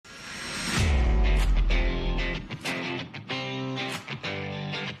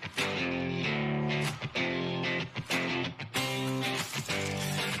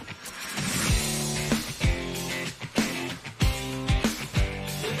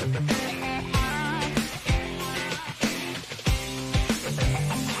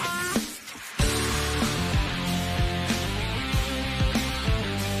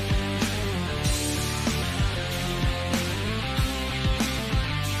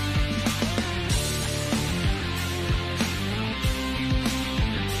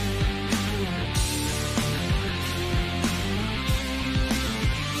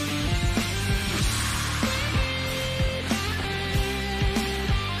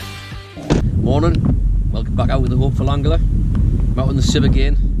Morning, welcome back out with the hopeful angler. I'm out on the SIB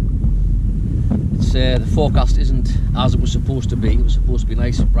again. It's, the forecast isn't as it was supposed to be. It was supposed to be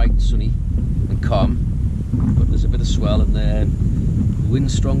nice, bright, sunny and calm, but there's a bit of swell and the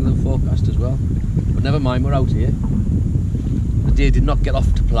wind's stronger than forecast as well. But never mind, we're out here. The day did not get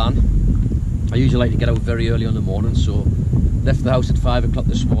off to plan. I usually like to get out very early on the morning, so left the house at 5 o'clock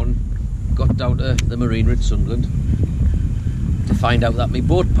this morning, got down to the marina at Sunderland to find out that my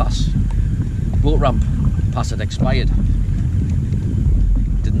boat ramp pass had expired.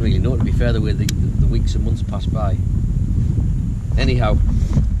 Didn't really know, to be fair, the way the weeks and months passed by. Anyhow,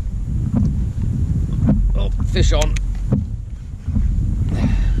 oh, fish on.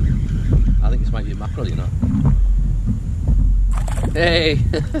 I think this might be a mackerel, you know. Hey,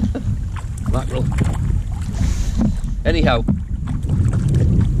 mackerel. Anyhow,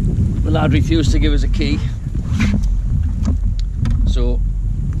 the lad refused to give us a key, so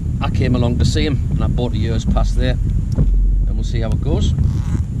I came along to see him, and I bought a year's pass there, and we'll see how it goes.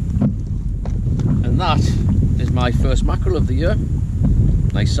 And that is my first mackerel of the year.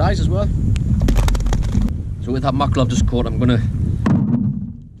 Nice size as well. So with that mackerel I've just caught, I'm going to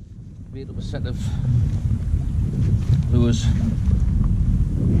make up a set of lures,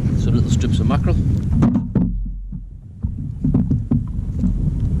 some little strips of mackerel.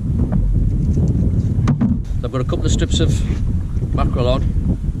 So I've got a couple of strips of mackerel on.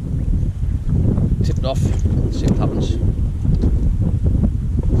 Tipped off, let's see what happens.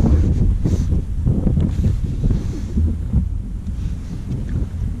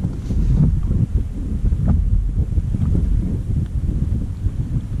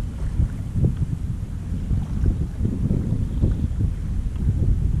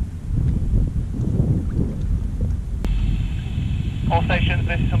 All stations,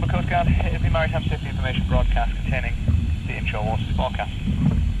 this is Humber Coast Guard. It is the Maritime Safety Information broadcast containing the inshore waters forecast.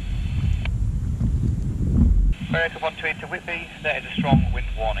 Berwick upon 2 to Whitby, there is a strong wind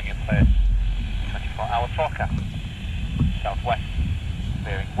warning in place. 24-hour forecast. Southwest,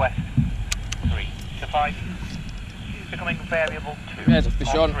 veering west, 3 to 5. Becoming variable 2 There's a fish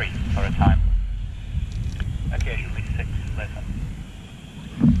or on. 3 for a time. Occasionally 6 later.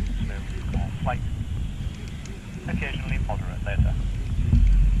 Smooth or slight. Occasionally moderate later.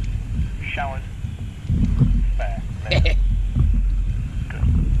 Showers, fair later.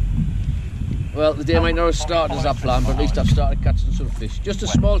 Well, the day might not have started as I planned, but at least I've started catching some fish. Just a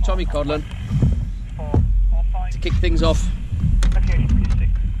small Tommy Codling to kick things off. Occasionally 6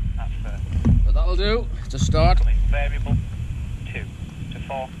 at first. But that'll do to start. Variable 2 to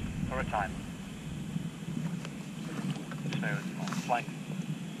 4 for a time. Smooth or slight.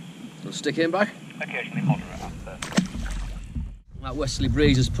 I'll stick him back. Occasionally moderate at first. That westerly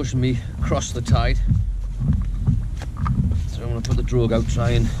breeze is pushing me across the tide, so I'm going to put the drogue out,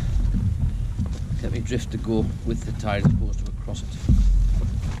 try and get me drift to go with the tide as opposed to across it.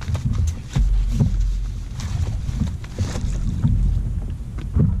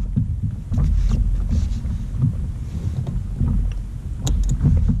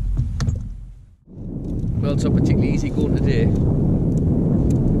 Well, it's not particularly easy going today.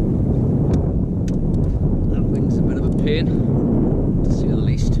 That wind's a bit of a pain, to say the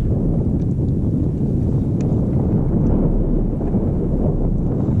least.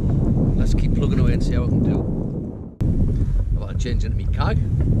 Let's keep plugging away and see how I can do. I want to change into my cag.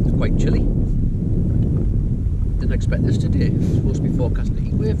 It's quite chilly. Didn't expect this today. It's supposed to be forecast a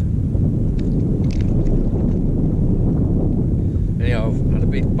heat wave. Anyhow, I've had a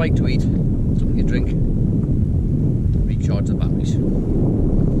bite to eat, something to drink, recharge the batteries.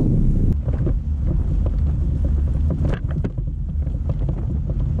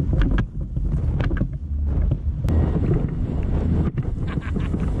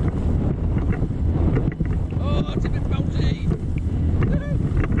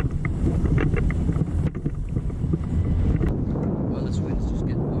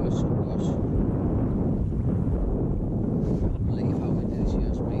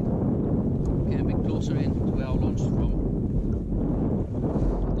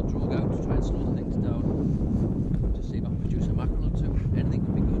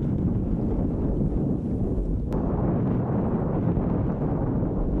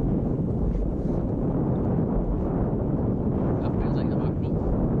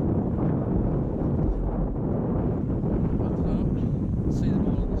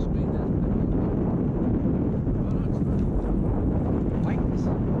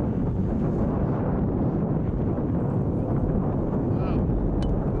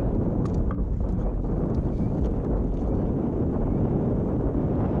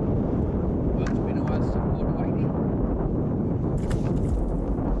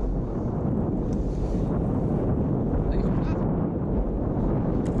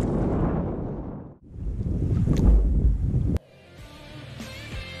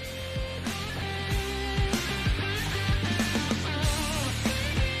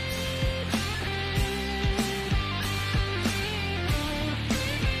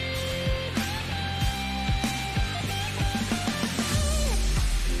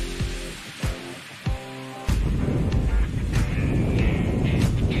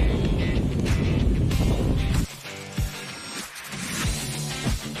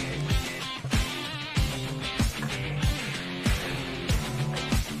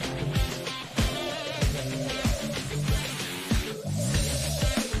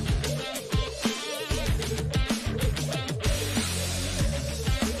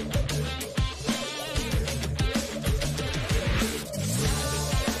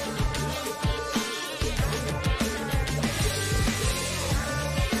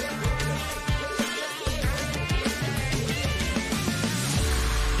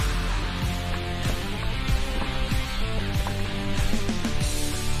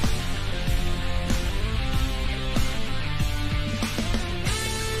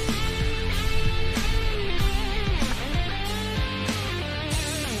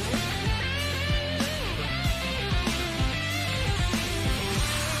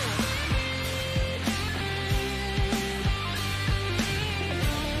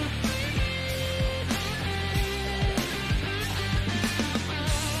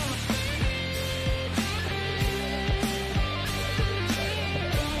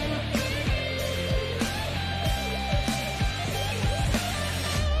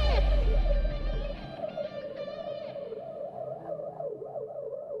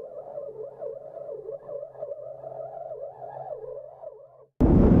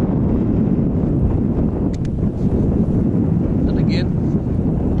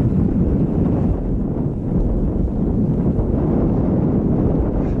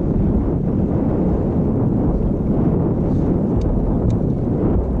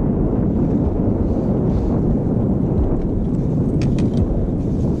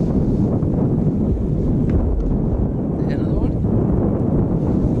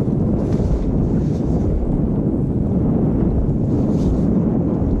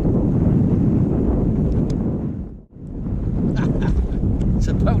 It's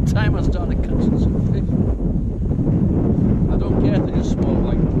about time I started catching some fish. I don't care if they're just small,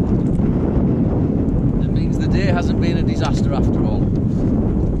 like. It means the day hasn't been a disaster after all.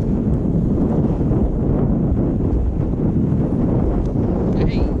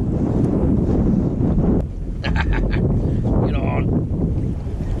 Hey! Get on!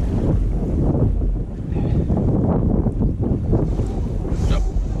 So,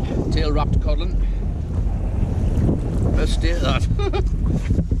 tail wrapped codling. Let's stay at that.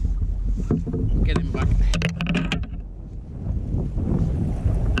 Get him back.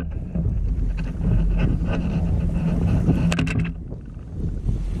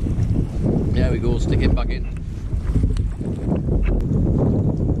 There we go, stick him back in.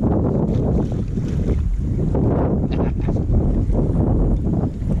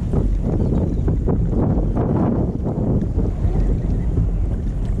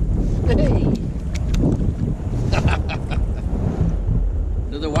 Hey!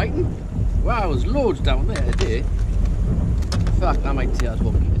 Another whiting? Wow, there's loads down there today. In fact, I might take that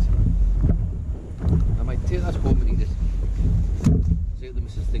home and eat it. I might take that home and eat it. See what the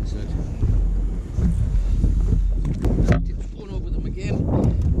missus thinks of it. Tip phone over them again.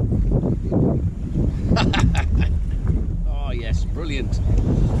 Oh yes, brilliant.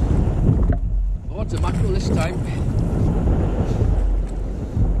 Oh, it's a mackerel this time.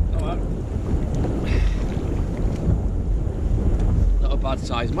 Oh well. Not a bad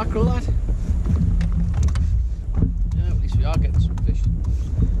size mackerel, that. Yeah, at least we are getting some fish.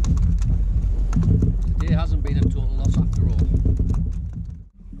 Today hasn't been a total loss after all.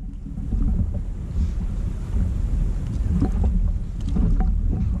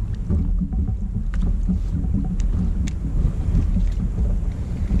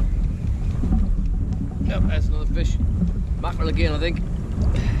 Yep, there's another fish. Mackerel again, I think.